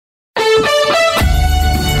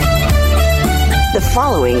The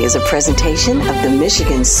following is a presentation of the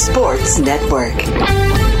Michigan Sports Network.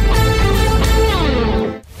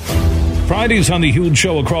 Fridays on the Huge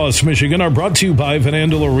Show across Michigan are brought to you by Van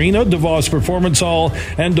Andel Arena, DeVos Performance Hall,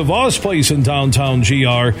 and DeVos Place in downtown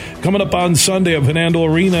GR. Coming up on Sunday at Van Andel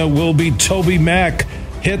Arena will be Toby Mac.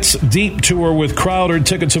 Hits Deep Tour with Crowder.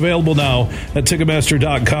 Tickets available now at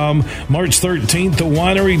Ticketmaster.com. March 13th, the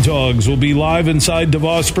Winery Dogs will be live inside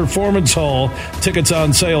DeVos Performance Hall. Tickets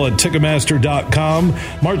on sale at Ticketmaster.com.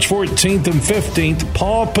 March 14th and 15th,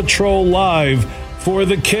 Paw Patrol Live for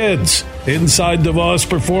the kids inside DeVos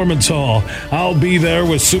Performance Hall. I'll be there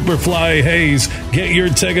with Superfly Hayes. Get your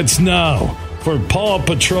tickets now for Paw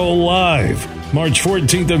Patrol Live. March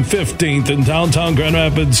 14th and 15th in downtown Grand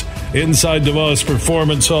Rapids inside DeVos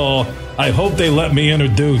Performance Hall. I hope they let me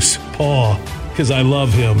introduce Paul because I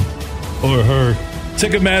love him or her.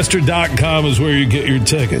 Ticketmaster.com is where you get your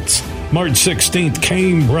tickets. March 16th,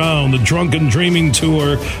 Kane Brown, the Drunken Dreaming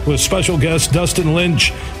Tour with special guests Dustin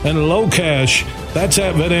Lynch and Low Cash. That's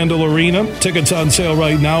at Van Andel Arena. Tickets on sale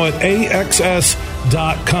right now at AXS.com.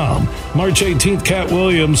 March 18th, Cat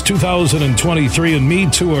Williams, 2023 and Me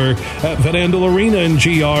Tour at Van Andel Arena in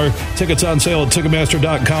GR. Tickets on sale at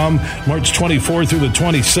Ticketmaster.com. March 24th through the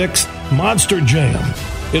 26th, Monster Jam.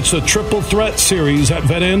 It's the Triple Threat Series at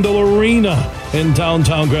Van Andel Arena in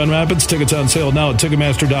downtown Grand Rapids. Tickets on sale now at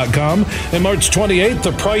Ticketmaster.com. And March 28th,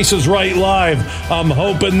 The Price is Right Live. I'm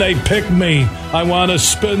hoping they pick me. I want to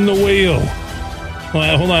spin the wheel.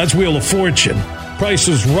 Well, hold on, that's Wheel of Fortune. Price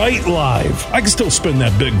is Right Live. I can still spin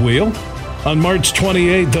that big wheel. On March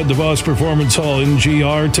 28th at DeVos Performance Hall in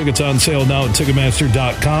GR. Tickets on sale now at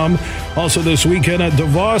Ticketmaster.com. Also this weekend at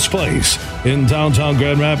DeVos Place in downtown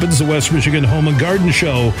Grand Rapids, the West Michigan Home and Garden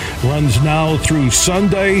Show runs now through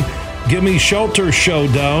Sunday. Gimme Shelter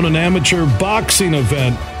Showdown, an amateur boxing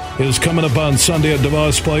event, is coming up on Sunday at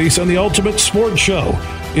DeVos Place. And the Ultimate Sports Show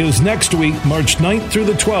is next week, March 9th through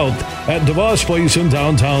the 12th at DeVos Place in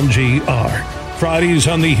downtown GR. Fridays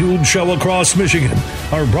on the Huge Show across Michigan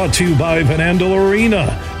are brought to you by Van Andel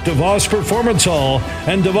Arena, DeVos Performance Hall,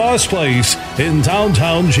 and DeVos Place in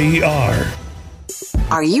downtown GR.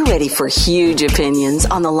 Are you ready for huge opinions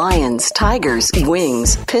on the Lions, Tigers,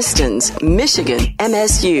 Wings, Pistons, Michigan,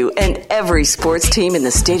 MSU, and every sports team in the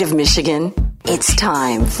state of Michigan? It's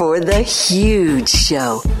time for The Huge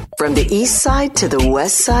Show. From the east side to the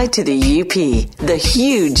west side to the UP, The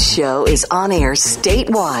Huge Show is on air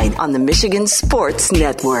statewide on the Michigan Sports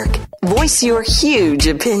Network. Voice your huge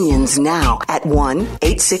opinions now at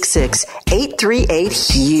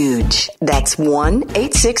 1-866-838-HUGE. That's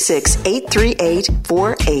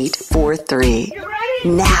 1-866-838-4843.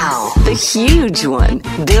 Now, the huge one,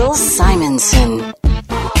 Bill Simonson.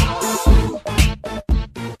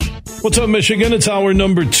 What's up, Michigan? It's hour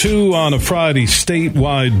number 2 on a Friday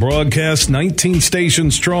statewide broadcast, 19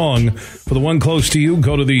 stations strong. For the one close to you,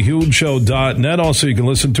 go to thehugeshow.net. Also, you can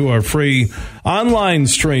listen to our free online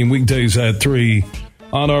stream weekdays at 3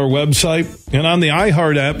 on our website. And on the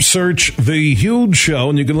iHeart app, search The Huge Show,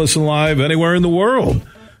 and you can listen live anywhere in the world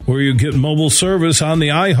where you get mobile service. On the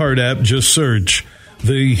iHeart app, just search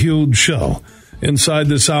The Huge Show. Inside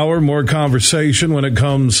this hour, more conversation when it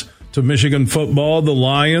comes to Michigan football, the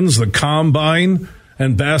Lions, the Combine,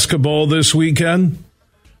 and basketball this weekend.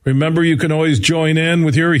 Remember, you can always join in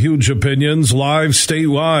with your huge opinions live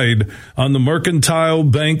statewide on the Mercantile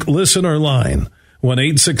Bank listener line,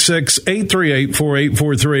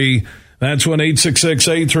 1-866-838-4843. That's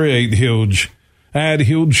 1-866-838-HUGE. Add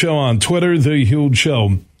Huge Show on Twitter, The Huge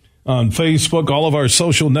Show on Facebook, all of our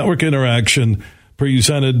social network interaction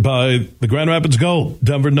presented by the Grand Rapids Gold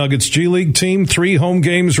Denver Nuggets G League team. 3 home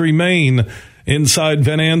games remain inside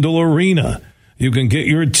Van Andel Arena. You can get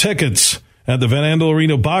your tickets at the Van Andel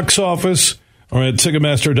Arena box office or at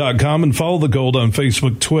Ticketmaster.com, and follow the Gold on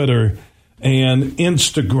Facebook, Twitter, and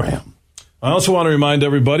Instagram. I also want to remind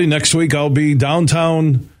everybody, next week I'll be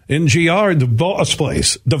downtown in GR, DeVos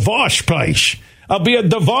Place. DeVos Place. I'll be at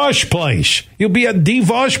DeVos Place. You'll be at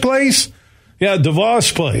DeVos Place? Yeah,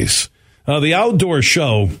 DeVos Place. The outdoor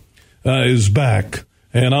show is back,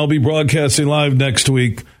 and I'll be broadcasting live next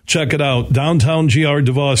week. Check it out. Downtown GR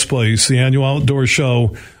DeVos Place, the annual outdoor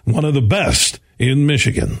show, one of the best in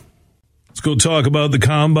Michigan. Let's go talk about the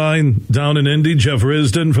Combine down in Indy. Jeff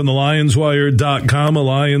Risdon from the LionsWire.com, a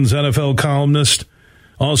Lions NFL columnist,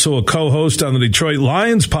 also a co-host on the Detroit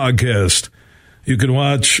Lions podcast. You can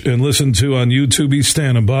watch and listen to on YouTube. He's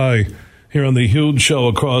standing by here on the Huge Show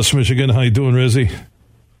across Michigan. How you doing, Rizzy?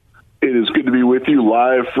 It is good to be with you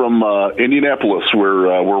live from Indianapolis,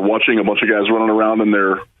 where we're watching a bunch of guys running around in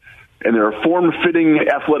their and they're form-fitting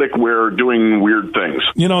athletic wear doing weird things.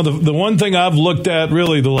 You know, the one thing I've looked at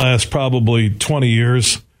really the last probably 20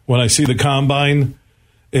 years when I see the Combine,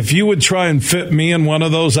 if you would try and fit me in one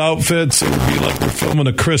of those outfits, it would be like we're filming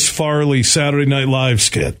a Chris Farley Saturday Night Live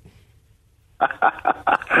skit.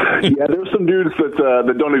 Yeah, there's some dudes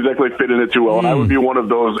that don't exactly fit in it too well, and I would be one of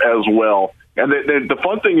those as well. And the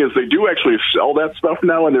fun thing is they do actually sell that stuff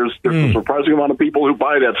now, and there's a surprising amount of people who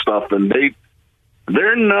buy that stuff, and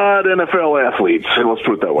they're not NFL athletes. Let's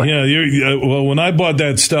put it that way. Yeah, well, when I bought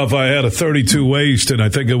that stuff, I had a 32 waist, and I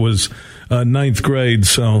think it was ninth grade.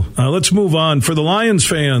 So let's move on. For the Lions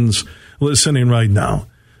fans listening right now,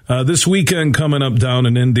 this weekend coming up down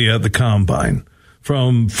in Indy at the Combine,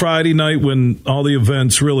 from Friday night when all the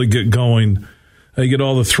events really get going, you get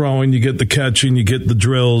all the throwing, you get the catching, you get the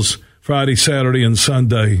drills, Friday, Saturday, and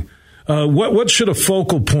Sunday. What should a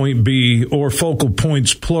focal point be, or focal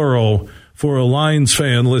points plural, for a Lions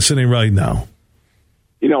fan listening right now?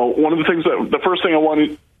 You know, one of the things the first thing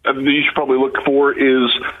that you should probably look for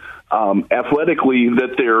is athletically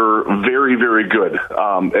that they're very, very good.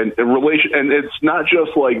 And it's not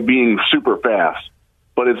just like being super fast,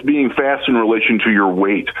 but it's being fast in relation to your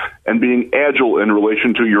weight and being agile in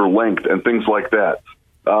relation to your length and things like that.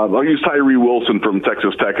 I'll use Tyree Wilson from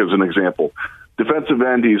Texas Tech as an example. Defensive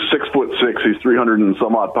end, he's 6'6", he's 300 and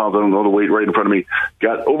some odd pounds. I don't know the weight right in front of me.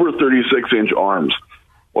 Got over 36-inch arms.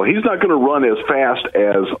 Well, he's not going to run as fast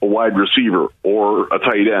as a wide receiver or a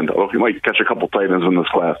tight end. Although you might catch a couple tight ends in this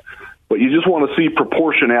class, but you just want to see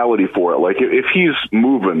proportionality for it. Like if he's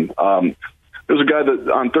moving, there's a guy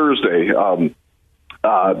that on Thursday,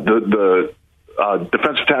 the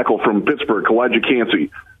defensive tackle from Pittsburgh, Elijah Cansey,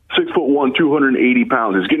 6'1", 280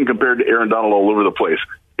 pounds. He's getting compared to Aaron Donald all over the place.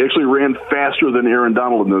 He actually ran faster than Aaron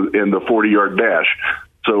Donald in the 40-yard dash.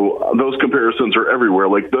 So those comparisons are everywhere.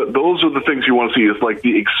 Like those are the things you want to see, is like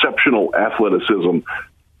the exceptional athleticism.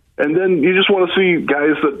 And then you just want to see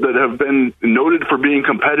guys that have been noted for being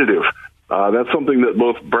competitive. That's something that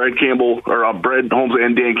both Brad Holmes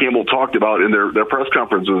and Dan Campbell talked about in their press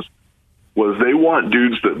conferences. Was they want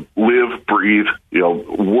dudes that live, breathe,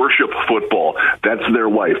 worship football. That's their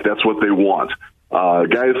life. That's what they want.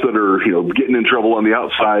 Guys that are, getting in trouble on the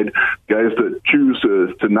outside, guys that choose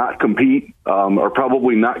to not compete, are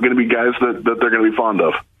probably not going to be guys that they're going to be fond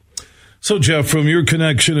of. So, Jeff, from your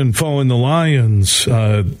connection and following the Lions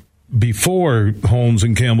before Holmes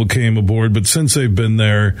and Campbell came aboard, but since they've been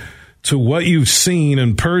there, to what you've seen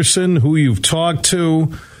in person, who you've talked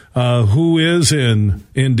to, who is in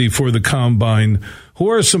Indy for the Combine, who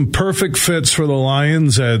are some perfect fits for the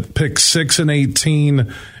Lions at pick 6 and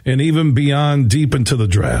 18 and even beyond deep into the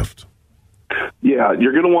draft? Yeah,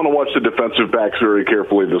 you're going to want to watch the defensive backs very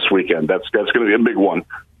carefully this weekend. That's going to be a big one.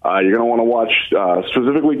 You're going to want to watch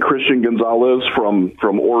specifically Christian Gonzalez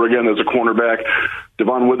from Oregon as a cornerback,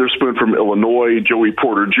 Devon Witherspoon from Illinois, Joey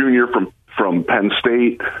Porter Jr. from Penn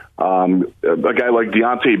State. A guy like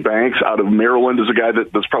Deonte Banks out of Maryland is a guy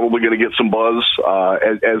that's probably going to get some buzz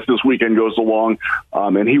as this weekend goes along,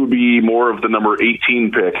 and he would be more of the number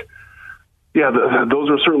 18 pick. Yeah, those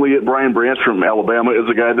are certainly it. Brian Branch from Alabama is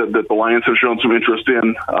a guy that the Lions have shown some interest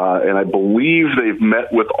in, and I believe they've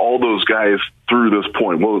met with all those guys through this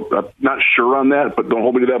point. Well, I'm not sure on that, but don't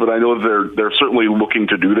hold me to that, but I know they're certainly looking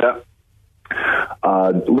to do that.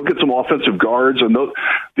 Look at some offensive guards, and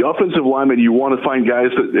the offensive linemen, you want to find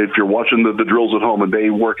guys that, if you're watching the drills at home and they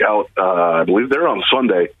work out, I believe they're on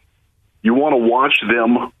Sunday, you want to watch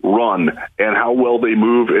them run and how well they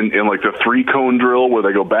move in like the 3-cone drill where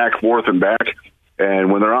they go back, forth, and back.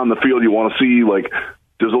 And when they're on the field, you want to see, like,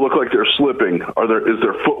 does it look like they're slipping? Is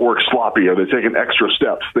their footwork sloppy? Are they taking extra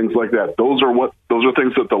steps? Things like that. Those are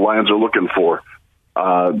things that the Lions are looking for.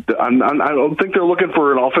 I don't think they're looking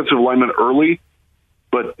for an offensive lineman early,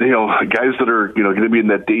 but guys that are going to be in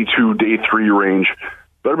that day 2, day 3 range.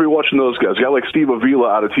 Better be watching those guys. A guy like Steve Avila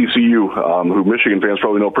out of TCU, who Michigan fans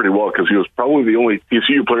probably know pretty well because he was probably the only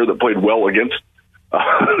TCU player that played well against. That's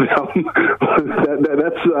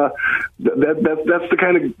the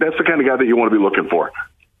kind of guy that you want to be looking for.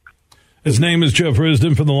 His name is Jeff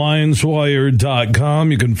Risdon from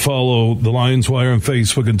TheLionsWire.com. You can follow The Lions Wire on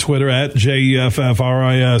Facebook and Twitter at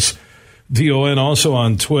JEFFRISDON. Also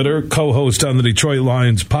on Twitter, co-host on the Detroit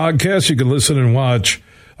Lions podcast. You can listen and watch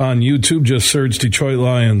on YouTube. Just search Detroit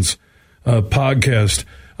Lions podcast.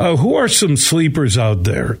 Who are some sleepers out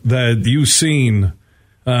there that you've seen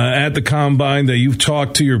at the Combine, that you've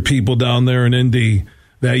talked to your people down there in Indy,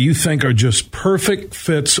 that you think are just perfect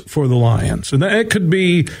fits for the Lions? And it could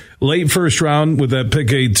be late first round with that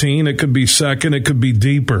pick 18. It could be second. It could be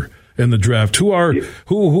deeper in the draft. Who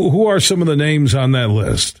are some of the names on that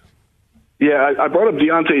list? Yeah, I brought up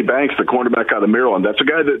Deonte Banks, the cornerback out of Maryland. That's a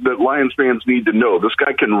guy that Lions fans need to know. This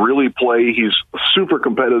guy can really play. He's super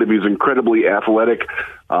competitive. He's incredibly athletic,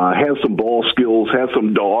 has some ball skills, has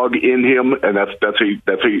some dog in him, and that's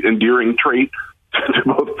a endearing trait to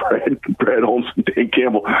both Brad Holmes and Dan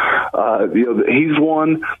Campbell. He's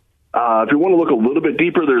one. If you want to look a little bit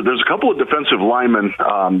deeper, there's a couple of defensive linemen.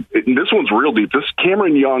 This one's real deep. This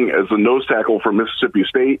Cameron Young is the nose tackle from Mississippi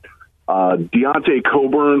State. Deontay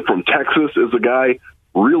Coburn from Texas is a guy,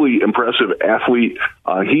 really impressive athlete.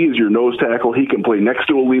 He is your nose tackle. He can play next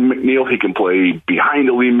to Aleem McNeil. He can play behind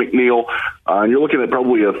Aleem McNeil. And you're looking at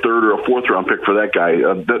probably a third or a fourth round pick for that guy.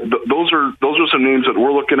 Those are some names that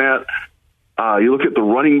we're looking at. You look at the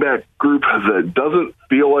running back group that doesn't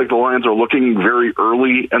feel like the Lions are looking very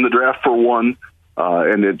early in the draft for one.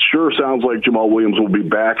 And it sure sounds like Jamal Williams will be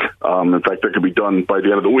back. In fact, that could be done by the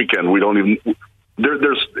end of the weekend. We don't even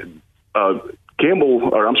there's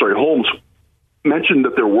Holmes mentioned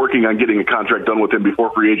that they're working on getting a contract done with him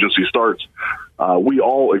before free agency starts. We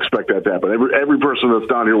all expect that to happen. Every person that's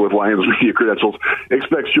down here with Lions media credentials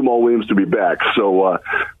expects Jamal Williams to be back. So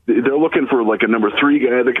they're looking for like a number 3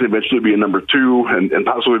 guy that can eventually be a number 2 and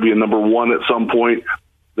possibly be a number 1 at some point.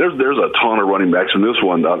 There's a ton of running backs in this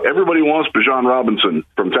one. Everybody wants Bijan Robinson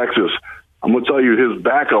from Texas. I'm going to tell you, his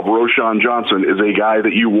backup, Roschon Johnson, is a guy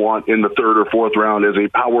that you want in the 3rd or 4th round as a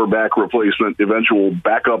power back replacement, eventual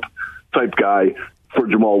backup type guy for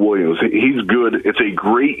Jamal Williams. He's good. It's a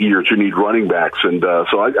great year to need running backs. And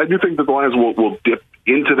so I do think that the Lions will dip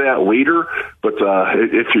into that later. But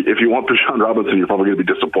if you want Bijan Robinson, you're probably going to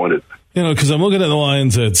be disappointed. Because I'm looking at the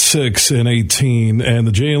Lions at 6 and 18, and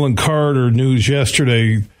the Jalen Carter news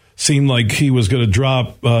yesterday seemed like he was going to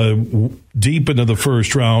drop deep into the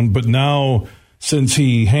first round, but now since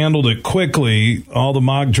he handled it quickly, all the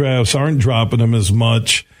mock drafts aren't dropping him as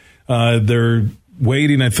much. They're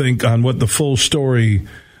waiting, I think, on what the full story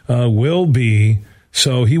will be.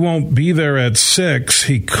 So he won't be there at 6.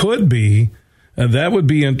 He could be. That would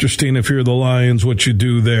be interesting if you're the Lions, what you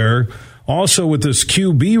do there. Also, with this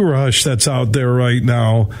QB rush that's out there right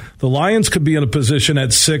now, the Lions could be in a position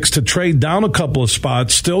at 6 to trade down a couple of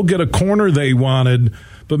spots, still get a corner they wanted,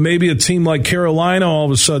 but maybe a team like Carolina all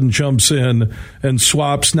of a sudden jumps in and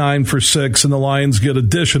swaps 9 for 6, and the Lions get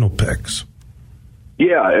additional picks.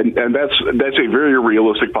 Yeah, and that's a very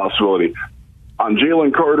realistic possibility. On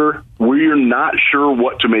Jalen Carter, we're not sure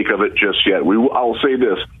what to make of it just yet. I'll say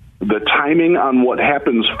this. The timing on what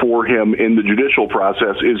happens for him in the judicial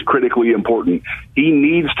process is critically important. He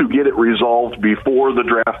needs to get it resolved before the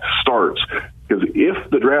draft starts. Because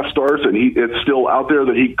if the draft starts and it's still out there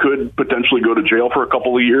that he could potentially go to jail for a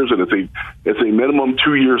couple of years, and it's a minimum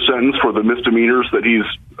 2-year sentence for the misdemeanors that he's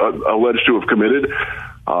alleged to have committed,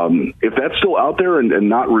 if that's still out there and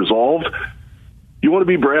not resolved, you want to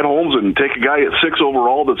be Brad Holmes and take a guy at 6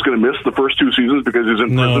 overall that's going to miss the first 2 seasons because he's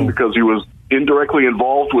in prison because he was indirectly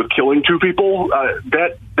involved with killing 2 people?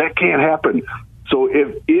 That can't happen. So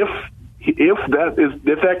if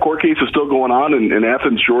that court case is still going on in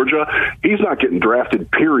Athens, Georgia, he's not getting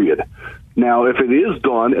drafted, period. Now, if it is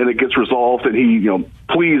done and it gets resolved and he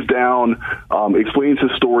pleads down, explains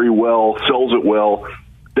his story well, sells it well,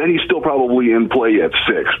 then he's still probably in play at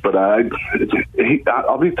 6. But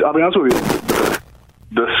I'll be honest with you.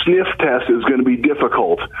 The sniff test is going to be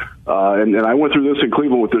difficult, and I went through this in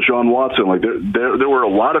Cleveland with Deshaun Watson. Like there were a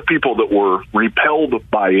lot of people that were repelled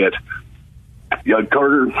by it.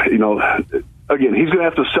 Carter, again, he's going to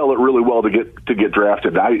have to sell it really well to get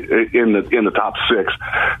drafted in the top 6,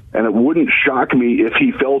 and it wouldn't shock me if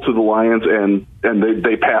he fell to the Lions and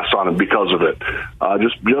they passed on him because of it.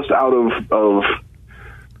 Just out of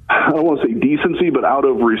I don't want to say decency, but out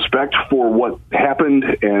of respect for what happened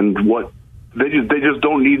and what. They just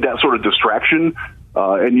don't need that sort of distraction,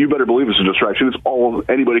 and you better believe it's a distraction. It's all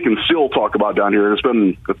anybody can still talk about down here. It's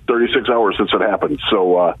been 36 hours since it happened,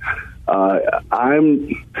 so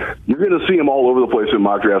you're going to see them all over the place in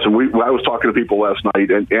mock drafts. And I was talking to people last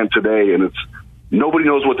night and today, and nobody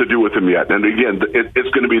knows what to do with him yet. And again, it's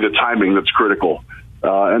going to be the timing that's critical,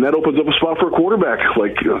 and that opens up a spot for a quarterback.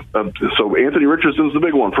 So Anthony Richardson's the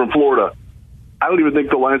big one from Florida. I don't even think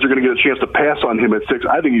the Lions are going to get a chance to pass on him at 6.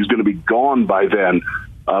 I think he's going to be gone by then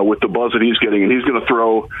with the buzz that he's getting, and he's going to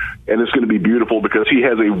throw, and it's going to be beautiful because he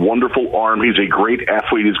has a wonderful arm. He's a great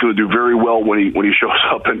athlete. He's going to do very well when he shows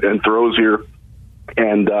up and throws here.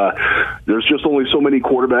 And there's just only so many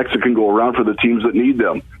quarterbacks that can go around for the teams that need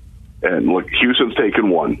them. And look, Houston's taken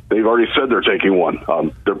one. They've already said they're taking one.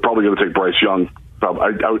 They're probably going to take Bryce Young.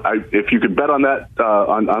 If you could bet on that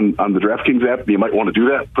on the DraftKings app, you might want to do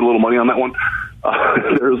that. Put a little money on that one.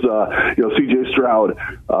 There's C.J. Stroud,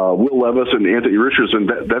 Will Levis, and Anthony Richardson.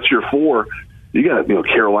 That's your four. You got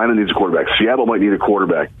Carolina needs a quarterback. Seattle might need a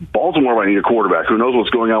quarterback. Baltimore might need a quarterback. Who knows what's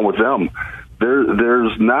going on with them?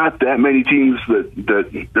 There's not that many teams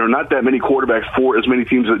that there are not that many quarterbacks for as many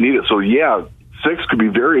teams that need it. So yeah, 6 could be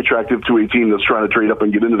very attractive to a team that's trying to trade up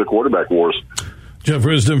and get into the quarterback wars. Jeff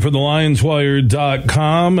Risdon from the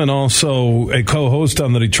LionsWire.com and also a co-host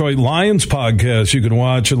on the Detroit Lions podcast you can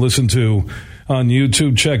watch and listen to on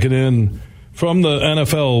YouTube. Check it in from the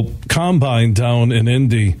NFL Combine down in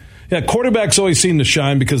Indy. Yeah, quarterbacks always seem to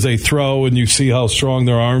shine because they throw and you see how strong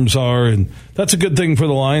their arms are, and that's a good thing for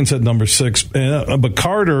the Lions at number 6. But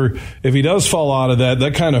Carter, if he does fall out of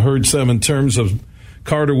that kind of hurts them in terms of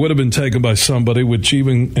Carter would have been taken by somebody, which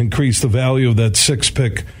even increased the value of that 6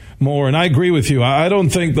 pick more. And I agree with you. I don't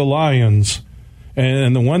think the Lions,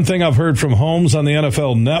 and the one thing I've heard from Holmes on the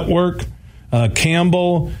NFL Network,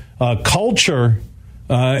 Campbell, culture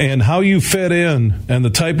and how you fit in and the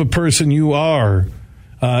type of person you are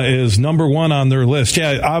is number one on their list.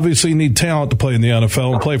 Yeah, obviously you need talent to play in the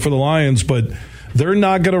NFL and play for the Lions, but they're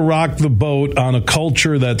not going to rock the boat on a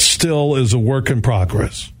culture that still is a work in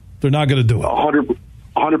progress. They're not going to do it.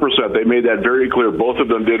 100%. They made that very clear. Both of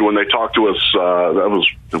them did when they talked to us. That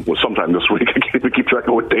was sometime this week. I can't even keep track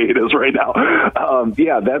of what day it is right now.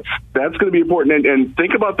 That's going to be important. And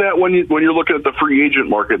think about that when you're looking at the free agent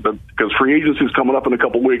market, because free agency is coming up in a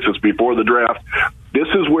couple weeks. It's before the draft. This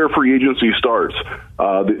is where free agency starts.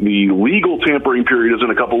 The legal tampering period is in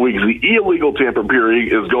a couple weeks. The illegal tampering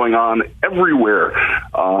period is going on everywhere.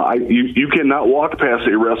 You cannot walk past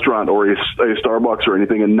a restaurant or a Starbucks or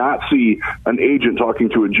anything and not see an agent talking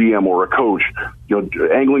to a GM or a coach,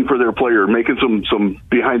 angling for their player, making some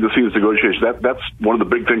behind the scenes negotiations. That's one of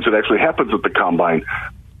the big things that actually happens at the Combine.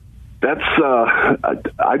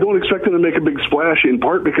 I don't expect them to make a big splash, in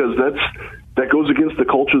part because that goes against the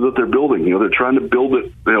culture that they're building. They're trying to build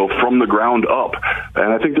it, from the ground up.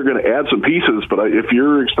 And I think they're going to add some pieces, but if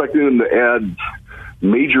you're expecting them to add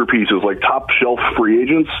major pieces like top shelf free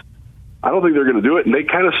agents, I don't think they're going to do it. And they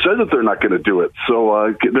kind of said that they're not going to do it.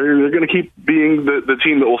 So they're going to keep being the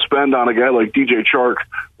team that will spend on a guy like DJ Chark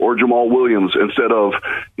or Jamal Williams instead of,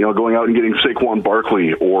 going out and getting Saquon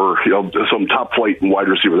Barkley or, some top flight wide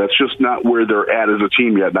receiver. That's just not where they're at as a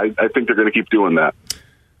team yet. And I think they're going to keep doing that.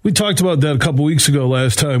 We talked about that a couple weeks ago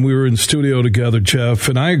last time we were in studio together, Jeff,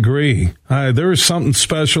 and I agree. There is something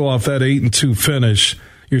special off that 8-2 finish.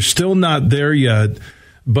 You're still not there yet,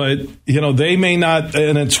 but, they may not,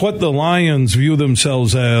 and it's what the Lions view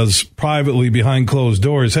themselves as privately behind closed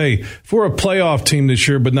doors. Hey, if we're a playoff team this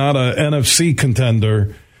year but not a NFC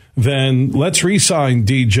contender, then let's re-sign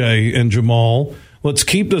DJ and Jamal. Let's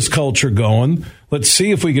keep this culture going. Let's see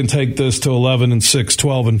if we can take this to 11-6,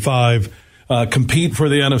 12-5. Compete for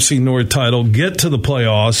the NFC North title, get to the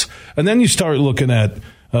playoffs, and then you start looking at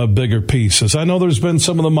bigger pieces. I know there's been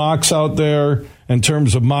some of the mocks out there in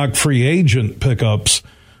terms of mock free agent pickups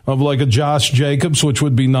of like a Josh Jacobs, which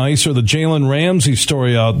would be nice, or the Jalen Ramsey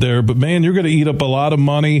story out there. But, man, you're going to eat up a lot of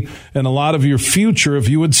money and a lot of your future if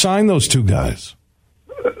you would sign those two guys.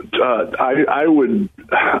 I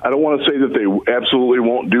don't want to say that they absolutely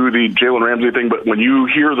won't do the Jalen Ramsey thing, but when you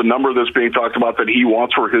hear the number that's being talked about that he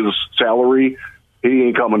wants for his salary, he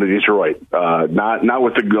ain't coming to Detroit. Not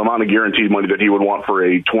with the amount of guaranteed money that he would want for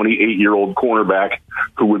a 28-year-old cornerback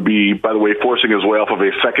who would be, by the way, forcing his way off of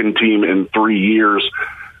a second team in 3 years.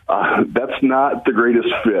 That's not the greatest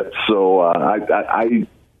fit. So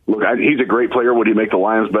Look, he's a great player. Would he make the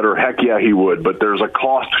Lions better? Heck yeah, he would. But there's a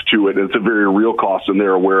cost to it. It's a very real cost, and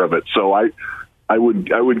they're aware of it. So I would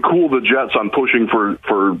cool the Jets on pushing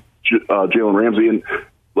for Jalen Ramsey. And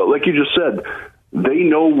like you just said, they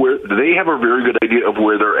have a very good idea of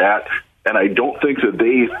where they're at. And I don't think that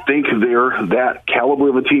they think they're that caliber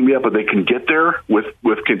of a team yet, but they can get there with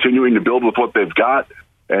continuing to build with what they've got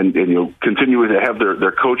and continuing to have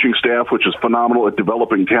their coaching staff, which is phenomenal at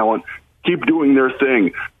developing talent. Keep doing their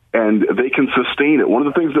thing, and they can sustain it. One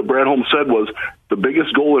of the things that Brad Holmes said was the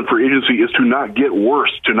biggest goal in free agency is to not get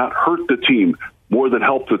worse, to not hurt the team more than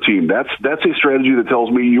help the team. That's a strategy that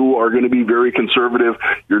tells me you are going to be very conservative.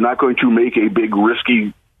 You're not going to make a big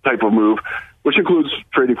risky type of move, which includes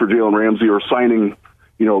trading for Jalen Ramsey or signing,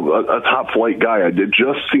 a top flight guy. It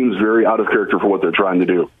just seems very out of character for what they're trying to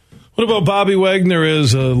do. What about Bobby Wagner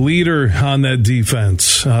as a leader on that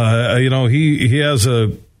defense? He has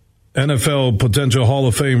a NFL potential Hall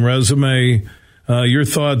of Fame resume. Your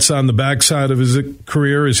thoughts on the backside of his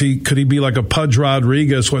career? Could he be like a Pudge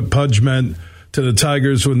Rodriguez, what Pudge meant to the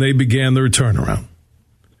Tigers when they began their turnaround?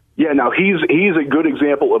 Yeah, now he's a good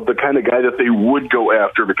example of the kind of guy that they would go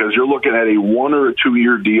after, because you're looking at a 1 or a 2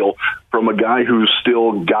 year deal from a guy who's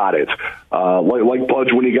still got it. Like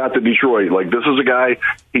Pudge when he got to Detroit. Like, this is a guy,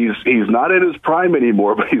 he's not at his prime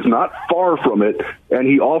anymore, but he's not far from it, and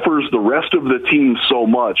he offers the rest of the team so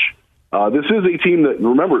much. This is a team that,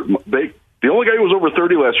 remember, the only guy who was over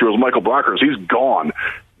 30 last year was Michael Brockers. He's gone.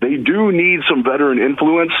 They do need some veteran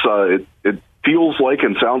influence. It feels like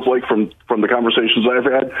and sounds like from the conversations I've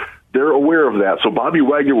had, they're aware of that. So Bobby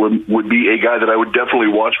Wagner would be a guy that I would definitely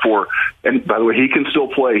watch for. And by the way, he can still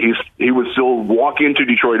play. He would still walk into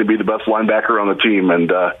Detroit and be the best linebacker on the team.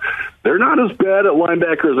 And they're not as bad at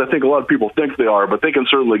linebacker as I think a lot of people think they are, but they can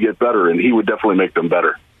certainly get better, and he would definitely make them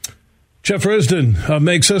better. Jeff Risdon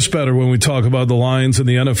makes us better when we talk about the Lions in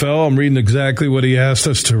the NFL. I'm reading exactly what he asked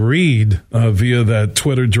us to read via that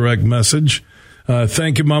Twitter direct message.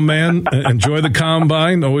 Thank you, my man. Enjoy the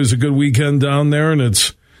Combine. Always a good weekend down there, and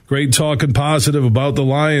it's great talking positive about the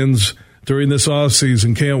Lions during this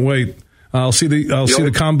offseason. Can't wait. I'll see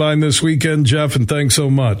the Combine this weekend, Jeff, and thanks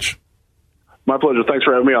so much. My pleasure. Thanks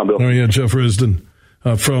for having me on, Bill. Oh, yeah, Jeff Risdon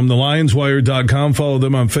from thelionswire.com. Follow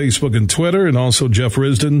them on Facebook and Twitter, and also Jeff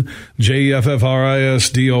Risdon,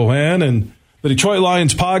 JEFFRISDON. And the Detroit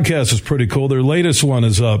Lions podcast is pretty cool. Their latest one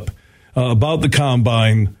is up about the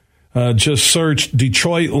Combine. Just search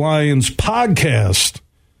Detroit Lions podcast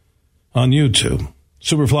on YouTube.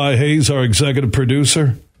 Superfly Hayes, our executive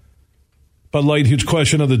producer. Bud Light, huge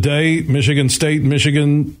question of the day. Michigan State,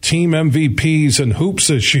 Michigan team MVPs and hoops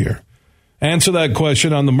this year. Answer that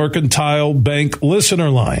question on the Mercantile Bank listener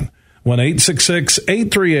line.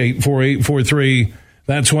 1-866-838-4843.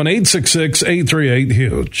 That's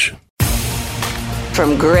 1-866-838-HUGE.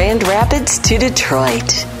 From Grand Rapids to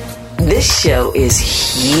Detroit, this show is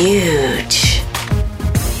huge.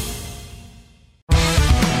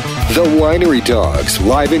 The Winery Dogs,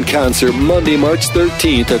 live in concert Monday, March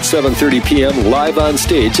 13th at 7:30 p.m. live on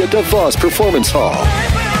stage at DeVos Performance Hall.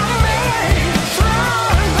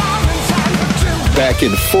 Back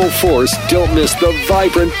in full force, don't miss the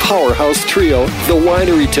vibrant powerhouse trio, the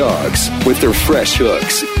Winery Dogs, with their fresh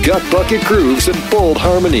hooks, gut bucket grooves, and bold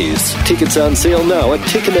harmonies. Tickets on sale now at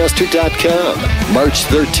Ticketmaster.com. March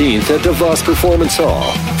 13th at DeVos Performance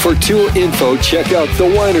Hall. For tour info, check out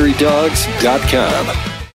thewinerydogs.com.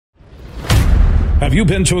 Have you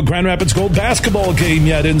been to a Grand Rapids Gold basketball game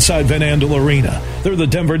yet inside Van Andel Arena? They're the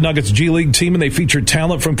Denver Nuggets G League team, and they feature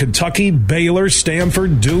talent from Kentucky, Baylor,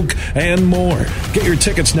 Stanford, Duke, and more. Get your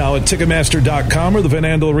tickets now at Ticketmaster.com or the Van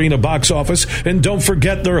Andel Arena box office. And don't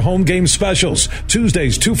forget their home game specials.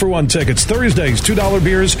 Tuesdays, 2-for-1 tickets. Thursdays, $2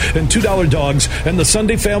 beers and $2 dogs. And the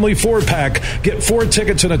Sunday Family 4-pack. Get 4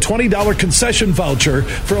 tickets and a $20 concession voucher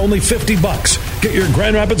for only $50. Get your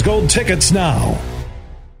Grand Rapids Gold tickets now.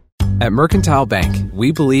 At Mercantile Bank,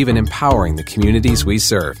 we believe in empowering the communities we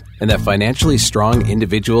serve, and that financially strong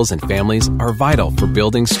individuals and families are vital for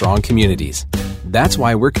building strong communities. That's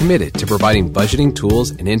why we're committed to providing budgeting tools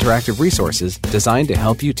and interactive resources designed to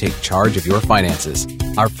help you take charge of your finances.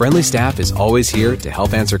 Our friendly staff is always here to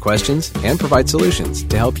help answer questions and provide solutions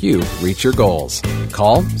to help you reach your goals.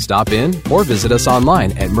 Call, stop in, or visit us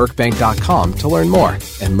online at mercbank.com to learn more.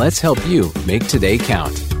 And let's help you make today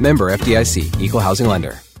count. Member FDIC, Equal Housing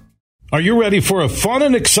Lender. Are you ready for a fun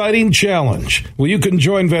and exciting challenge? Well, you can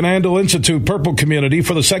join Van Andel Institute Purple Community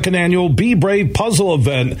for the second annual Be Brave Puzzle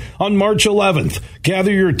event on March 11th.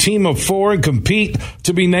 Gather your team of 4 and compete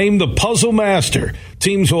to be named the Puzzle Master.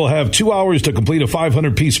 Teams will have 2 hours to complete a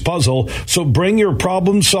 500-piece puzzle, so bring your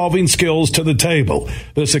problem-solving skills to the table.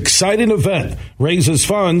 This exciting event raises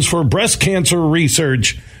funds for breast cancer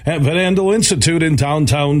research at Van Andel Institute in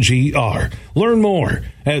downtown GR. Learn more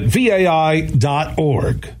at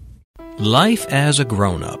vai.org. Life as a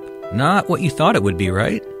grown-up. Not what you thought it would be,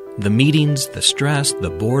 right? The meetings, the stress,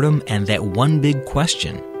 the boredom, and that one big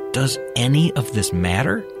question. Does any of this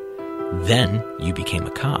matter? Then you became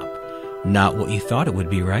a cop. Not what you thought it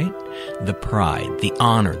would be, right? The pride, the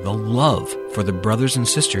honor, the love for the brothers and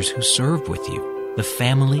sisters who served with you. The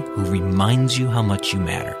family who reminds you how much you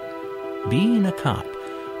matter. Being a cop.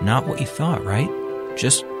 Not what you thought, right?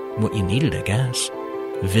 Just what you needed, I guess.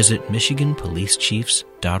 Visit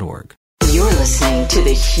MichiganPoliceChiefs.org. You're listening to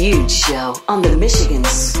The Huge Show on the Michigan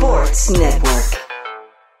Sports Network.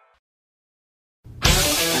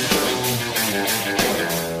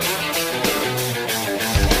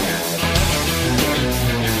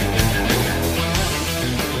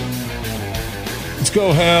 Let's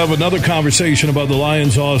go have another conversation about the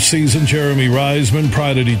Lions offseason. Jeremy Reisman,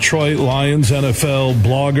 Pride of Detroit, Lions NFL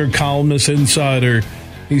blogger, columnist, insider.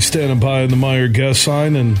 He's standing by on the Meyer guest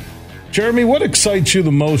line, and Jeremy, what excites you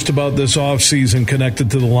the most about this offseason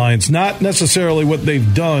connected to the Lions? Not necessarily what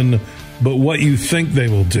they've done, but what you think they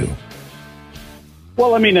will do.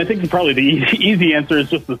 Well, I mean, I think probably the easy answer is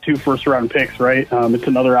just the 2 first-round picks, right? It's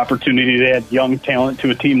another opportunity to add young talent to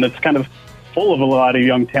a team that's kind of full of a lot of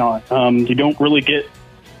young talent. You don't really get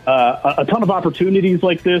a ton of opportunities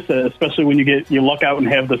like this, especially when you luck out and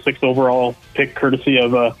have the 6th overall pick courtesy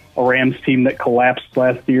of a Rams team that collapsed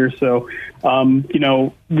last year. So,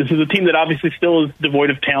 this is a team that obviously still is devoid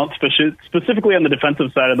of talent, specifically on the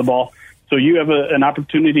defensive side of the ball. So you have an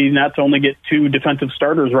opportunity not to only get 2 defensive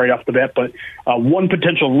starters right off the bat, but one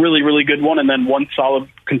potential really, really good one and then one solid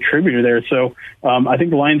contributor there. So I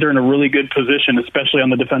think the Lions are in a really good position, especially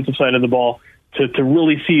on the defensive side of the ball, to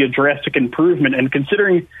really see a drastic improvement. And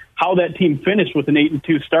considering how that team finished with an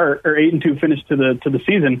 8-2 start or 8-2 finish to the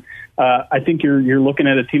season, I think you're looking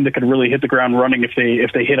at a team that could really hit the ground running if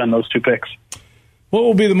they hit on those 2 picks. What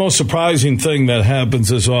will be the most surprising thing that happens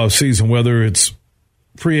this offseason, whether it's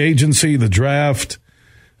free agency, the draft,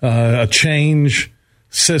 a change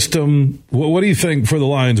system? What do you think for the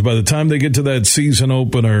Lions by the time they get to that season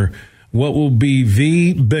opener? What will be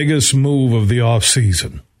the biggest move of the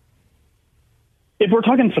offseason? If we're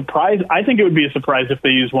talking surprise, I think it would be a surprise if they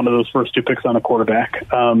use one of those first 2 picks on a quarterback.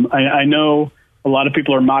 I know a lot of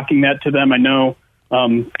people are mocking that to them. I know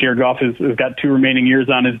Jared Goff has got 2 remaining years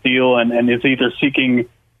on his deal and is either seeking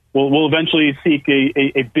 – will eventually seek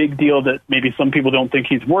a big deal that maybe some people don't think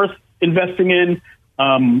he's worth investing in,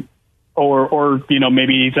 or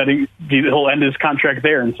maybe he'll end his contract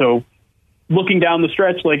there. And so looking down the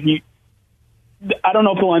stretch, I don't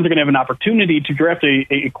know if the Lions are going to have an opportunity to draft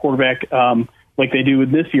a quarterback like they do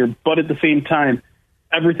with this year, but at the same time,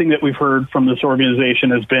 everything that we've heard from this organization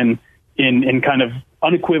has been in kind of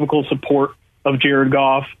unequivocal support of Jared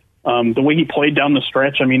Goff. The way he played down the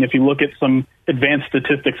stretch, I mean, if you look at some advanced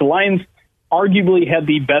statistics, the Lions arguably had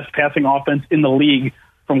the best passing offense in the league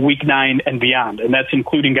from week 9 and beyond. And that's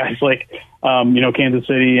including guys like, Kansas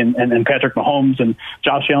City and Patrick Mahomes and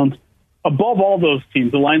Josh Allen. Above all those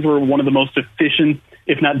teams, the Lions were one of the most efficient,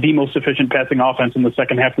 if not the most efficient passing offense in the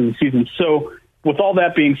second half of the season. So with all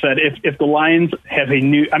that being said, if the Lions have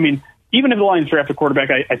even if the Lions draft a quarterback,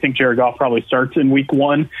 I think Jared Goff probably starts in week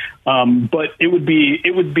 1. But it would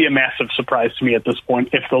be a massive surprise to me at this point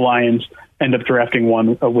if the Lions end up drafting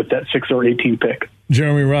one with that 6 or 18 pick.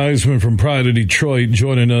 Jeremy Reisman from Pride of Detroit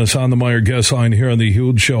joining us on the Meyer Guest Line here on the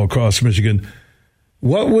Huge Show across Michigan.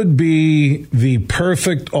 What would be the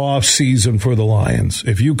perfect off season for the Lions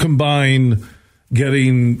if you combine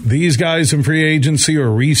getting these guys in free agency or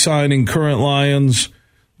re-signing current Lions,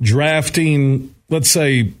 drafting, let's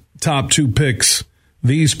say, top 2 picks,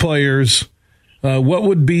 these players? What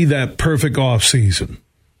would be that perfect off season?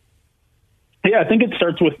 Yeah, I think it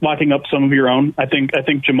starts with locking up some of your own. I think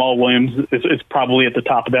Jamal Williams is probably at the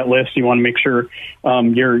top of that list. You want to make sure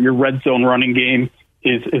your red zone running game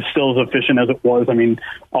is still as efficient as it was. I mean,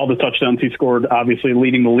 all the touchdowns he scored, obviously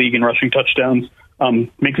leading the league in rushing touchdowns,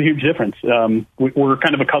 makes a huge difference. We're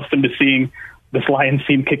kind of accustomed to seeing this Lions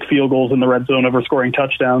team kick field goals in the red zone over scoring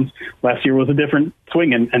touchdowns. Last year was a different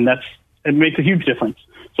swing, and it makes a huge difference.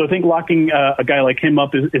 So I think locking a guy like him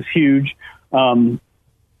up is huge. There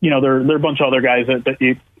are a bunch of other guys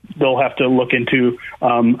that they'll have to look into.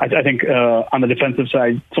 I think on the defensive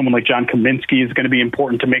side, someone like John Kaminsky is going to be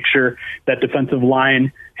important to make sure that defensive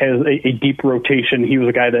line has a deep rotation. He was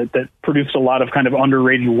a guy that produced a lot of kind of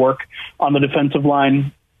underrated work on the defensive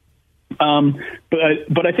line.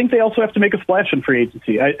 But I think they also have to make a splash in free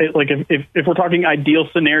agency. If we're talking ideal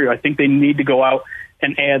scenario, I think they need to go out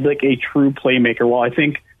and add like a true playmaker. While I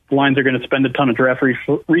think the Lions are going to spend a ton of draft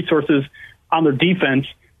resources on their defense,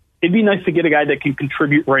 it'd be nice to get a guy that can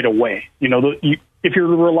contribute right away. If you're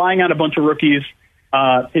relying on a bunch of rookies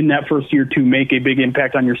in that first year to make a big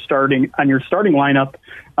impact on your starting lineup,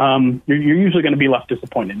 you're usually going to be left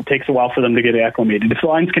disappointed. It takes a while for them to get acclimated. If the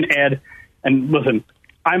Lions can add, and listen,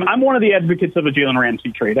 I'm one of the advocates of a Jalen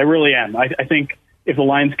Ramsey trade. I really am. I think if the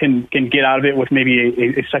Lions can get out of it with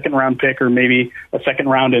maybe a second round pick or maybe a second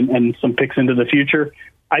round and some picks into the future,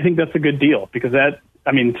 I think that's a good deal because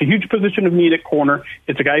it's a huge position of need at corner.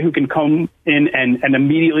 It's a guy who can come in and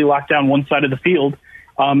immediately lock down one side of the field.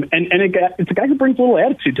 It's a guy who brings a little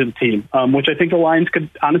attitude to the team, which I think the Lions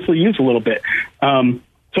could honestly use a little bit.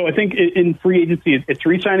 So I think in free agency, it's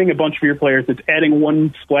re-signing a bunch of your players. It's adding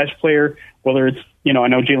one splash player, whether it's, I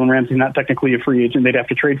know Jalen Ramsey's not technically a free agent. They'd have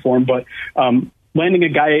to trade for him. But landing a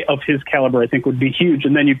guy of his caliber, I think, would be huge.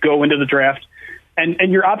 And then you go into the draft,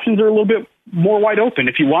 and your options are a little bit more wide open.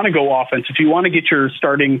 If you want to go offense, if you want to get your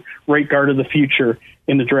starting right guard of the future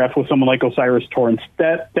in the draft with someone like Osiris Torrance,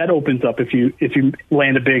 that opens up if you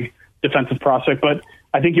land a big defensive prospect. But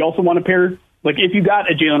I think you also want to pair, like if you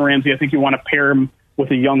got a Jalen Ramsey, I think you want to pair him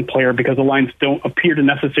with a young player because the Lions don't appear to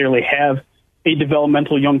necessarily have a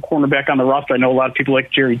developmental young cornerback on the roster. I know a lot of people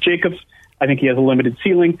like Jerry Jacobs. I think he has a limited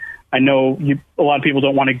ceiling. I know a lot of people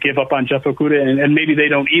don't want to give up on Jeff Okudah, and maybe they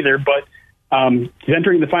don't either, but he's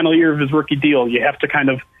entering the final year of his rookie deal. You have to kind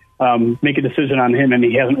of make a decision on him, and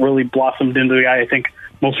he hasn't really blossomed into the guy I think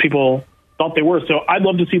most people thought they were. So I'd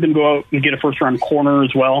love to see them go out and get a first-round corner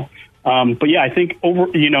as well. But yeah, I think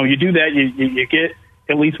you do that, you get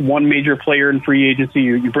at least one major player in free agency,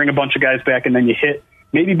 you bring a bunch of guys back, and then you hit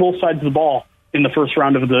maybe both sides of the ball in the first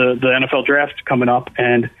round of the NFL draft coming up,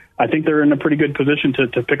 and I think they're in a pretty good position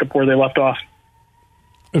to pick up where they left off.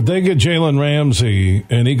 If they get Jalen Ramsey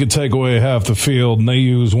and he could take away half the field and they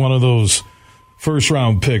use one of those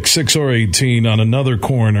first-round picks, 6 or 18, on another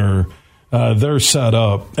corner, they're set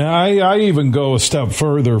up. And I even go a step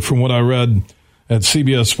further from what I read at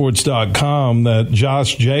CBSSports.com that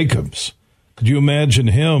Josh Jacobs, could you imagine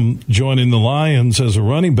him joining the Lions as a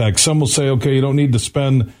running back? Some will say, okay, you don't need to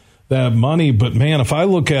spend that money. But, man, if I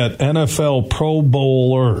look at NFL Pro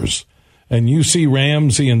Bowlers and you see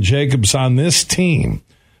Ramsey and Jacobs on this team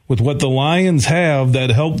with what the Lions have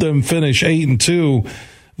that helped them finish 8-2,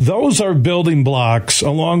 those are building blocks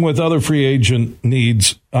along with other free agent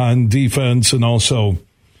needs on defense and also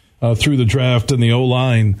through the draft and the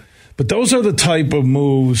O-line. But those are the type of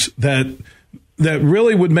moves that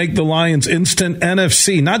really would make the Lions instant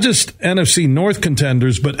NFC, not just NFC North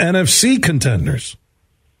contenders, but NFC contenders.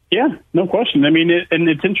 Yeah, no question. I mean, and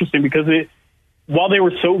it's interesting because while they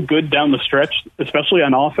were so good down the stretch, especially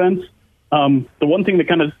on offense, the one thing that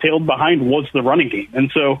kind of tailed behind was the running game.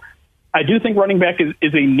 And so I do think running back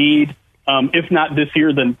is a need, if not this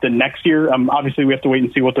year, then next year. Obviously, we have to wait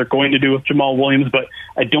and see what they're going to do with Jamal Williams, but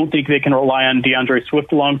I don't think they can rely on DeAndre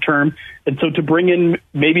Swift long term. And so to bring in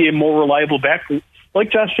maybe a more reliable back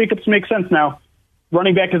like Josh Jacobs makes sense. Now,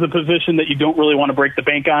 running back is a position that you don't really want to break the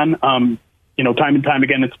bank on. Time and time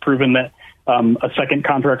again, it's proven that a second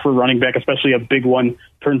contract for running back, especially a big one,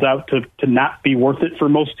 turns out to not be worth it for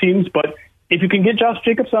most teams. But if you can get Josh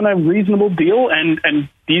Jacobs on a reasonable deal, and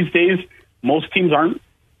these days most teams aren't,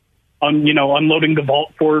 unloading the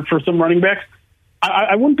vault for some running backs,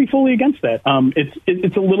 I wouldn't be fully against that.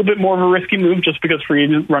 It's a little bit more of a risky move just because free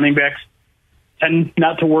agent running backs tend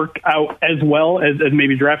not to work out as well as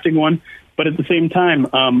maybe drafting one. But at the same time,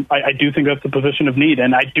 I do think that's a position of need,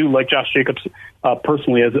 and I do like Josh Jacobs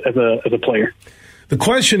personally as a player. The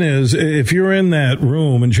question is, if you're in that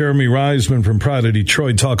room, and Jeremy Reisman from Pride of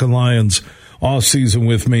Detroit talking Lions all season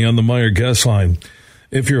with me on the Meyer guest line,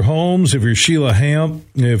 if you're Holmes, if you're Sheila Hamp,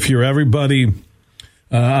 if you're everybody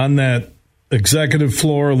on that executive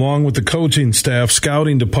floor along with the coaching staff,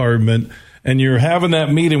 scouting department, and you're having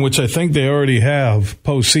that meeting, which I think they already have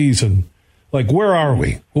postseason, like, where are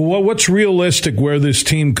we? What's realistic where this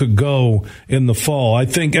team could go in the fall? I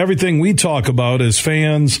think everything we talk about as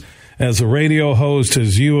fans, as a radio host,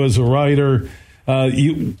 as you as a writer,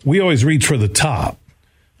 we always reach for the top.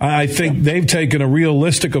 I think they've taken a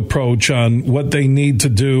realistic approach on what they need to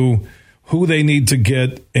do, who they need to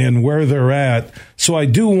get, and where they're at. So I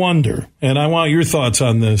do wonder, and I want your thoughts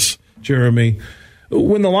on this, Jeremy,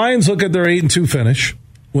 when the Lions look at their 8-2 finish,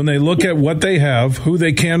 when they look at what they have, who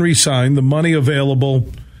they can re-sign, the money available,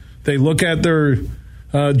 they look at their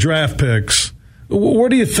draft picks, where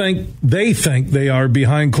do you think they are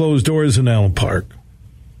behind closed doors in Allen Park?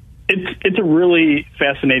 It's a really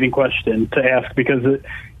fascinating question to ask because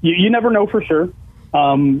you never know for sure.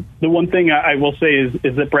 The one thing I will say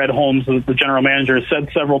is that Brad Holmes, the general manager, has said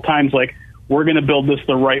several times, like, we're going to build this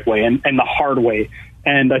the right way and the hard way.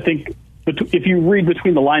 And I think if you read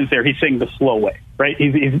between the lines there, he's saying the slow way, right?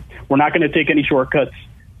 We're not going to take any shortcuts.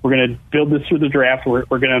 We're going to build this through the draft. We're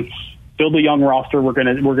going to build a young roster. We're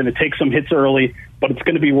going to take some hits early, but it's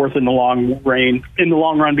going to be worth in the long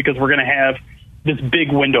run because we're going to have this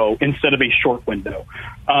big window instead of a short window.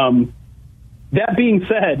 That being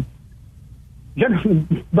said,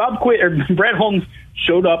 Brad Holmes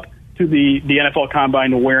showed up to the NFL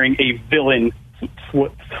Combine wearing a villain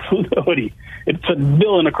hoodie. It said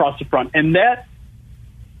villain across the front. And that,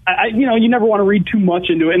 you never want to read too much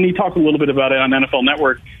into it. And he talked a little bit about it on NFL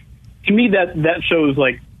Network. To me, that shows,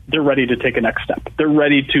 like, they're ready to take a next step. They're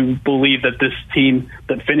ready to believe that this team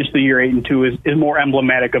that finished the year 8-2 is more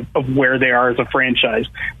emblematic of where they are as a franchise.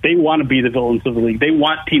 They want to be the villains of the league. They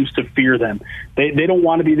want teams to fear them. They don't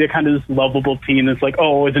want to be the kind of this lovable team that's like,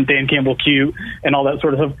 oh, isn't Dan Campbell cute and all that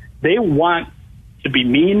sort of stuff. They want to be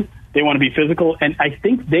mean. They want to be physical. And I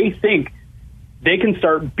think they can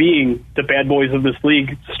start being the bad boys of this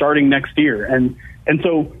league starting next year. And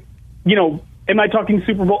so, am I talking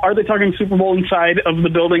Super Bowl? Are they talking Super Bowl inside of the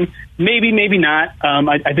building? Maybe, maybe not.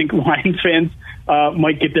 I think Lions fans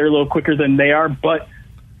might get there a little quicker than they are, but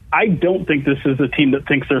I don't think this is a team that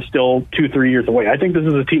thinks they're still 2-3 years away. I think this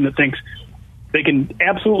is a team that thinks they can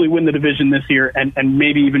absolutely win the division this year and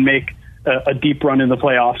maybe even make a deep run in the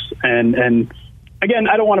playoffs. And again,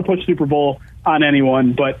 I don't want to push Super Bowl on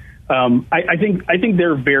anyone, but I think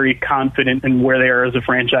they're very confident in where they are as a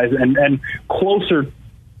franchise and closer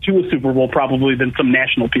to a Super Bowl probably than some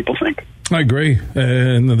national people think. I agree.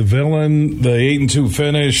 And the villain, the 8-2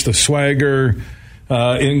 finish, the swagger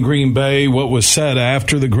in Green Bay, what was said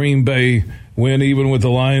after the Green Bay win, even with the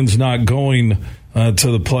Lions not going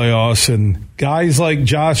to the playoffs, and guys like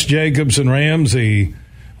Josh Jacobs and Ramsey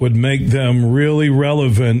would make them really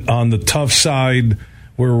relevant on the tough side.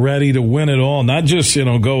 We're ready to win it all, not just go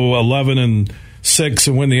 11-6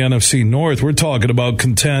 and win the NFC North. We're talking about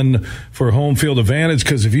contend for home field advantage,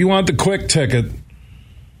 because if you want the quick ticket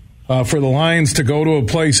for the Lions to go to a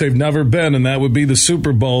place they've never been, and that would be the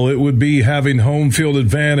Super Bowl, it would be having home field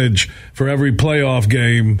advantage for every playoff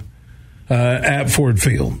game at Ford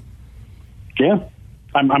Field. Yeah,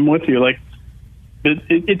 I'm with you. Like,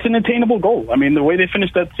 it's an attainable goal. I mean, the way they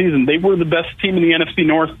finished that season, they were the best team in the NFC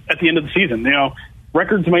North at the end of the season.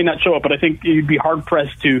 Records might not show up, but I think you'd be hard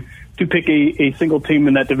pressed to pick a single team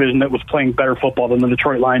in that division that was playing better football than the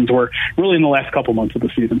Detroit Lions were really in the last couple months of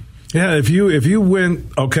the season. Yeah, if you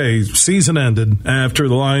win, season ended after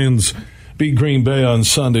the Lions beat Green Bay on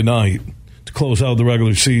Sunday night to close out the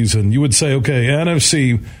regular season, you would say,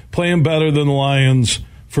 NFC playing better than the Lions.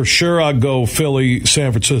 For sure, I'd go Philly,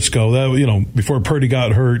 San Francisco. That before Purdy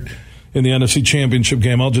got hurt in the NFC Championship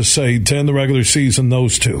game, I'll just say to end the regular season,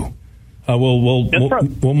 those two.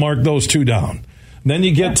 We'll mark those two down. Then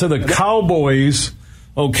you get to the Cowboys.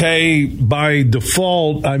 By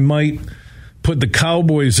default, I might put the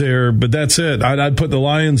Cowboys there, but that's it. I'd put the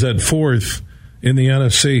Lions at fourth in the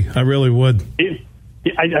NFC. I really would.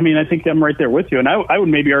 I think I'm right there with you, and I would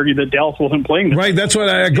maybe argue that Dallas wasn't playing. Right, that's what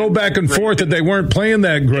I go back and forth, that they weren't playing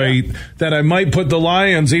that great, that I might put the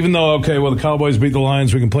Lions, even though, the Cowboys beat the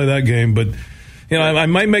Lions, we can play that game, but I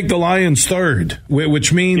might make the Lions third,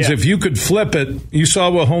 which means if you could flip it, you saw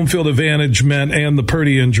what home field advantage meant and the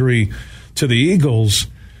Purdy injury to the Eagles.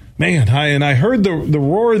 Man, I heard the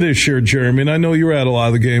roar this year, Jeremy, and I know you were at a lot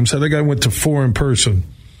of the games. I think I went to 4 in person,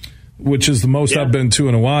 which is the most I've been to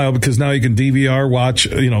in a while, because now you can DVR watch,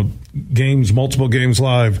 games, multiple games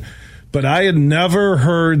live. But I had never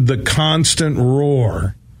heard the constant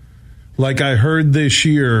roar like I heard this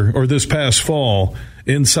year or this past fall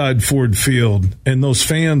inside Ford Field. And those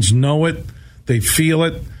fans know it. They feel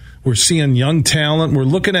it. We're seeing young talent. We're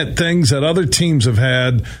looking at things that other teams have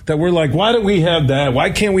had that we're like, why don't we have that? Why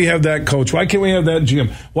can't we have that coach? Why can't we have that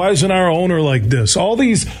GM? Why isn't our owner like this?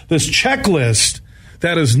 This checklist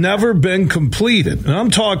that has never been completed. And I'm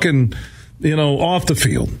talking, off the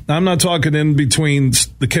field. I'm not talking in between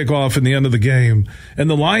the kickoff and the end of the game. And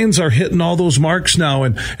the Lions are hitting all those marks now,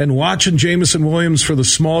 and watching Jameson Williams for the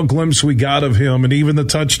small glimpse we got of him, and even the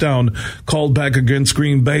touchdown called back against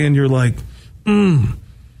Green Bay, and you're like, I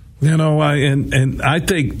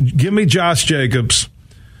think, give me Josh Jacobs,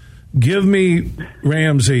 give me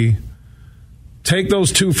Ramsey. Take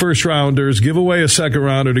those 2 first-rounders, give away a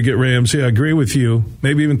second-rounder to get Ramsey. I agree with you.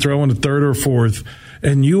 Maybe even throw in a third or fourth.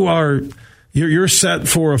 And you're set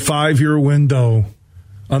for a 5-year window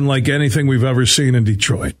unlike anything we've ever seen in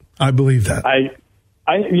Detroit. I believe that.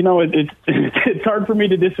 It's hard for me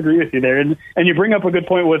to disagree with you there. And you bring up a good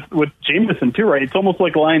point with Jameson, too, right? It's almost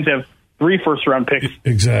like the Lions have 3 first-round picks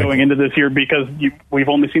going into this year, because we've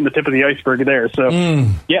only seen the tip of the iceberg there. So,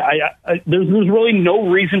 there's really no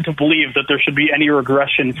reason to believe that there should be any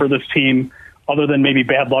regression for this team other than maybe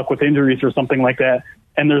bad luck with injuries or something like that.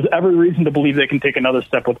 And there's every reason to believe they can take another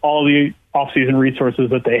step with all the offseason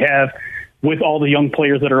resources that they have, with all the young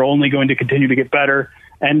players that are only going to continue to get better,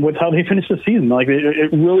 and with how they finish the season. Like,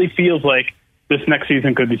 it really feels like this next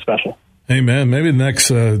season could be special. Hey, man, maybe the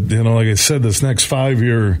next, like I said, this next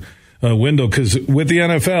 5-year window, because with the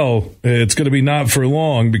NFL, it's going to be not for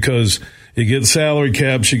long, because you get salary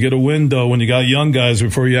caps, you get a window when you got young guys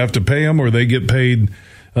before you have to pay them, or they get paid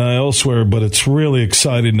elsewhere. But it's really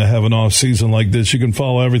exciting to have an off season like this. You can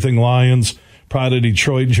follow everything Lions. Pride of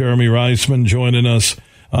Detroit, Jeremy Reisman joining us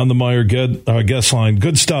on the Meyer guest line.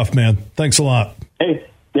 Good stuff, man. Thanks a lot. Hey,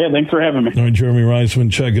 thanks for having me. All right, Jeremy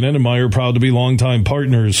Reisman checking in, and Meyer proud to be longtime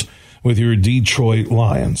partners with your Detroit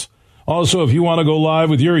Lions. Also, if you want to go live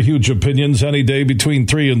with your huge opinions any day between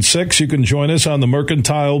 3 and 6, you can join us on the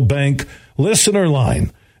Mercantile Bank listener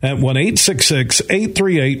line at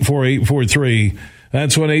 1-866-838-4843.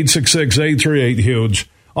 That's 1-866-838-HUGE.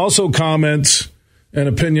 Also, comments and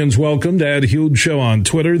opinions welcomed at Huge Show on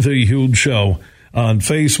Twitter, The Huge Show on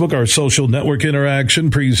Facebook, our social network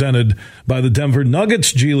interaction presented by the Denver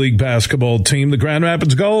Nuggets G League basketball team, the Grand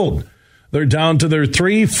Rapids Gold. They're down to their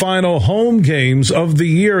 3 final home games of the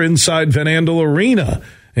year inside Van Andel Arena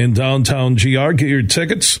in downtown GR. Get your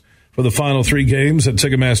tickets for the final 3 games at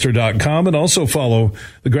Ticketmaster.com, and also follow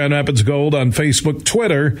the Grand Rapids Gold on Facebook,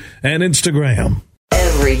 Twitter, and Instagram.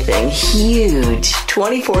 Everything huge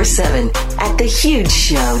 24/7 at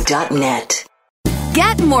thehugeshow.net.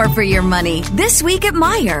 Get more for your money this week at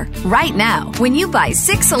Meijer. Right now, when you buy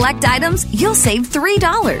 6 select items, you'll save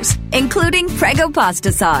 $3, including Prego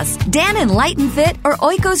pasta sauce, Dannon Light and Fit, or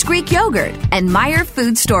Oikos Greek yogurt, and Meijer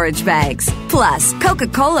food storage bags. Plus,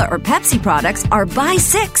 Coca-Cola or Pepsi products are buy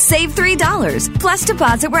 6, save $3, plus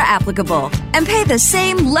deposit where applicable. And pay the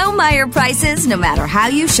same low Meijer prices no matter how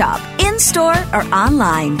you shop, in-store or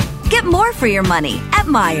online. Get more for your money at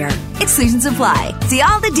Meijer. Exclusions apply. See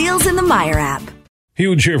all the deals in the Meijer app.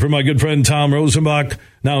 Huge here for my good friend Tom Rosenbach.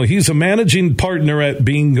 Now, he's a managing partner at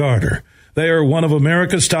Bean Garter. They are one of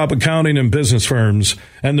America's top accounting and business firms,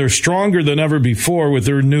 and they're stronger than ever before with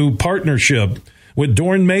their new partnership with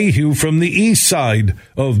Dorn Mayhew from the east side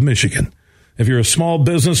of Michigan. If you're a small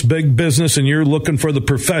business, big business, and you're looking for the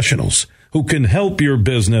professionals who can help your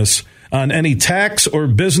business on any tax or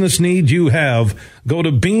business need you have, go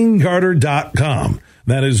to BeanGarter.com.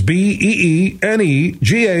 That is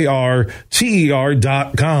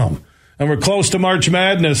BeanGarter.com. And we're close to March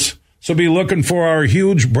Madness, so be looking for our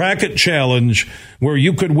huge bracket challenge where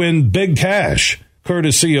you could win big cash,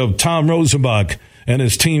 courtesy of Tom Rosenbach and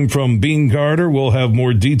his team from Bean Garter. We'll have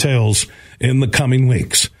more details in the coming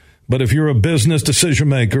weeks. But if you're a business decision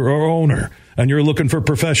maker or owner and you're looking for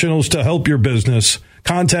professionals to help your business,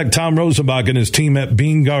 contact Tom Rosenbach and his team at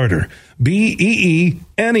Bean Garter.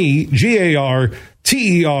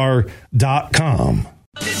 BeanGarter.com.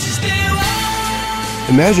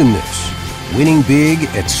 Imagine this: winning big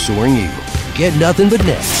at Soaring Eagle. Get nothing but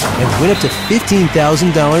net and win up to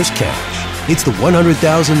 $15,000 cash. It's the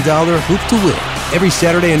 $100,000 Hoop to Win every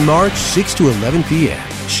Saturday in March, 6 to 11 p.m.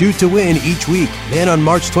 Shoot to win each week. Then on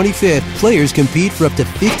March 25th, players compete for up to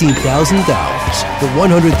 $15,000. The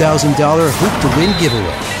 $100,000 Hoop to Win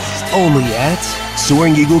giveaway. Only at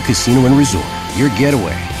Soaring Eagle Casino and Resort. Your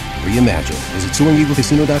getaway reimagined. Visit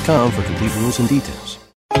SoaringEagleCasino.com for complete rules and details.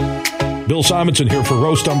 Bill Simonson here for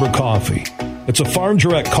Roast Umber Coffee. It's a farm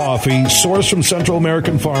direct coffee sourced from Central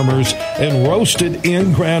American farmers and roasted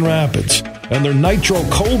in Grand Rapids. And their Nitro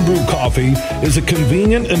Cold Brew Coffee is a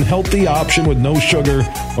convenient and healthy option with no sugar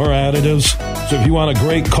or additives. So if you want a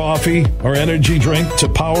great coffee or energy drink to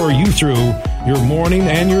power you through your morning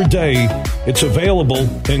and your day, it's available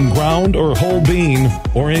in ground or whole bean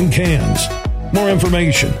or in cans. More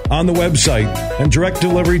information on the website and direct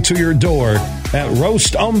delivery to your door at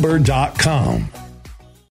roastumber.com.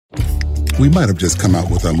 We might have just come out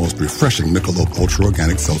with our most refreshing Michelob Ultra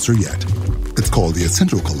Organic Seltzer yet. It's called the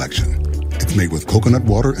Essential Collection. It's made with coconut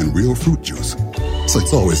water and real fruit juice, so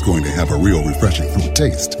it's always going to have a real refreshing fruit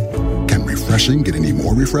taste. Can refreshing get any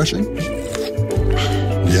more refreshing?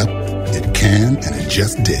 Yep, it can, and it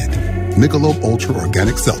just did. Michelob Ultra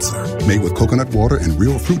Organic Seltzer, made with coconut water and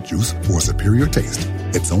real fruit juice for a superior taste.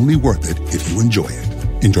 It's only worth it if you enjoy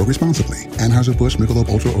it. Enjoy responsibly. Anheuser-Busch Michelob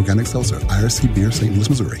Ultra Organic Seltzer, IRC Beer, St. Louis,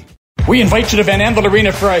 Missouri. We invite you to Van Andel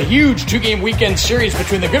Arena for a huge 2-game weekend series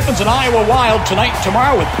between the Griffins and Iowa Wild tonight and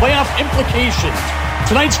tomorrow with playoff implications.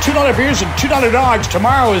 Tonight's $2 beers and $2 dogs.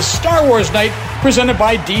 Tomorrow is Star Wars night presented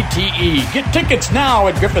by DTE. Get tickets now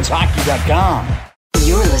at griffinshockey.com.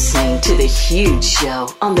 You're listening to The Huge Show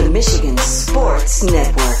on the Michigan Sports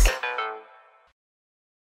Network.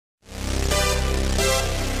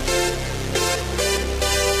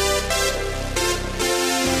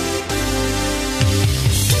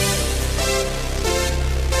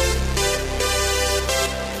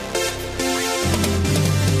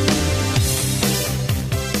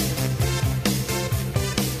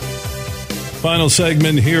 Final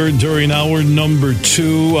segment here during hour number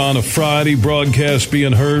 2 on a Friday, broadcast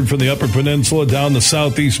being heard from the Upper Peninsula down to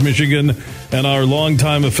Southeast Michigan and our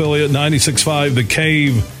longtime affiliate 96.5 The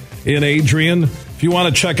Cave in Adrian. If you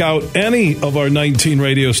want to check out any of our 19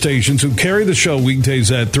 radio stations who carry the show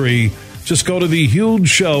weekdays at 3, just go to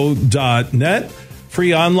thehugeshow.net.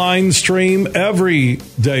 Free online stream every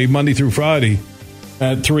day, Monday through Friday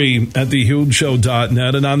at 3 at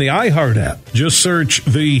thehugeshow.net, and on the iHeart app, just search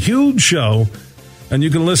The Huge Show, and you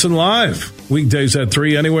can listen live weekdays at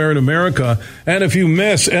 3 anywhere in America. And if you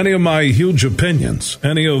miss any of my huge opinions,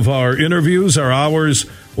 any of our interviews, our hours,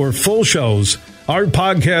 or full shows, our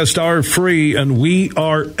podcasts are free, and we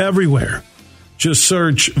are everywhere. Just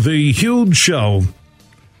search The Huge Show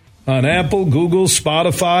on Apple, Google,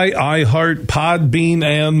 Spotify, iHeart, Podbean,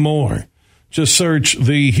 and more. Just search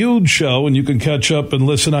The Huge Show, and you can catch up and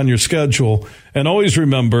listen on your schedule. And always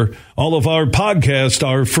remember, all of our podcasts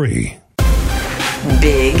are free.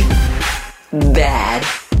 Big, bad,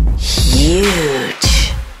 huge.